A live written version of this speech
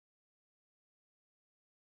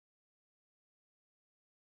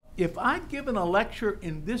if I'd given a lecture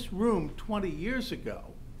in this room 20 years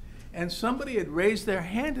ago and somebody had raised their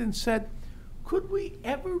hand and said, could we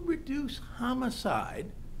ever reduce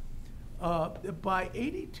homicide by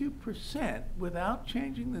 82% without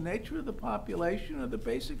changing the nature of the population or the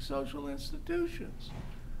basic social institutions,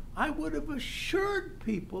 I would have assured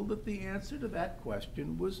people that the answer to that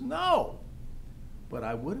question was no. But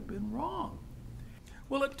I would have been wrong.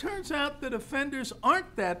 Well, it turns out that offenders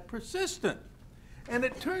aren't that persistent. And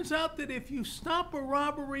it turns out that if you stop a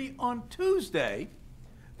robbery on Tuesday,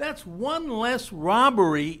 that's one less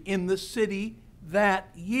robbery in the city that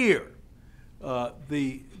year.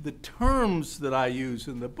 The terms that I use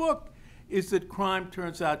in the book is that crime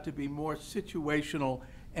turns out to be more situational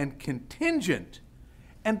and contingent.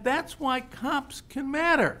 And that's why cops can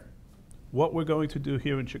matter. What we're going to do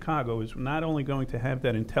here in Chicago is we're not only going to have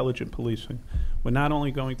that intelligent policing, we're not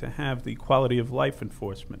only going to have the quality of life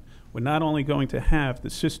enforcement, we're not only going to have the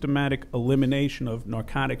systematic elimination of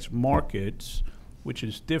narcotics markets, which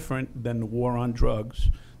is different than the war on drugs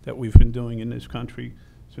that we've been doing in this country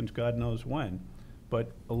since God knows when,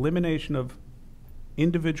 but elimination of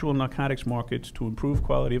individual narcotics markets to improve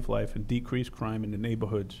quality of life and decrease crime in the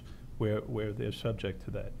neighborhoods where they're subject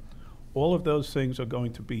to that. All of those things are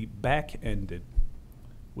going to be back-ended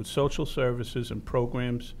with social services and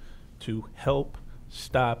programs to help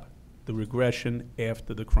stop the regression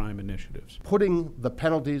after the crime initiatives. Putting the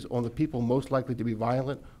penalties on the people most likely to be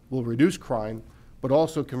violent will reduce crime, but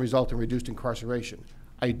also can result in reduced incarceration.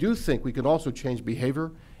 I do think we can also change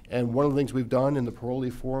behavior, and one of the things we've done in the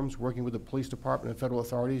parolee forums, working with the police department and federal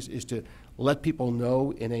authorities, is to let people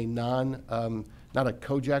know in a not a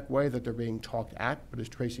Kojak way that they're being talked at, but as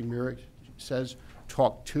Tracy Muir says,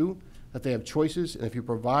 talked to, that they have choices, and if you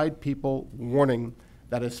provide people warning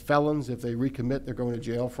that as felons, if they recommit, they're going to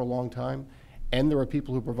jail for a long time, and there are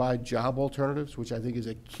people who provide job alternatives, which I think is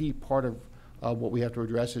a key part of what we have to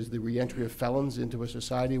address is the reentry of felons into a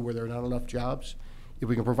society where there are not enough jobs. If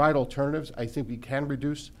we can provide alternatives, I think we can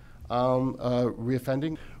reduce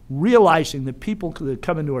reoffending. Realizing that people that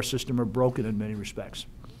come into our system are broken in many respects.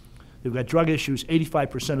 They've got drug issues.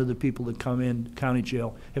 85% of the people that come in county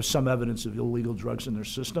jail have some evidence of illegal drugs in their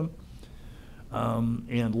system.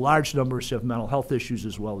 And large numbers have mental health issues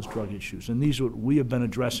as well as drug issues. And these are what we have been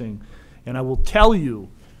addressing. And I will tell you,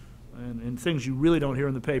 and things you really don't hear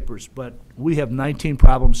in the papers, but we have 19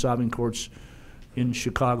 problem-solving courts in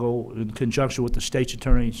Chicago in conjunction with the state's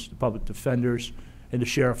attorneys, the public defenders, and the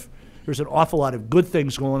sheriff. There's an awful lot of good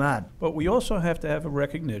things going on. But we also have to have a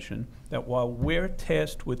recognition that while we're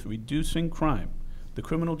tasked with reducing crime, the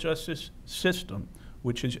criminal justice system,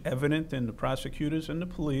 which is evident in the prosecutors and the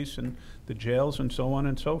police and the jails and so on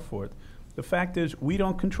and so forth, the fact is we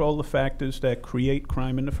don't control the factors that create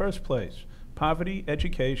crime in the first place. Poverty,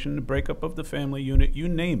 education, the breakup of the family unit, you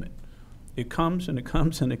name it. It comes and it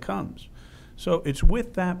comes and it comes. So it's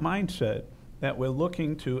with that mindset that we're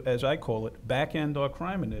looking to, as I call it, back-end our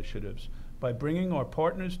crime initiatives by bringing our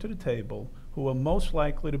partners to the table who are most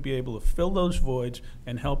likely to be able to fill those voids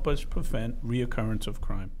and help us prevent reoccurrence of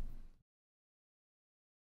crime.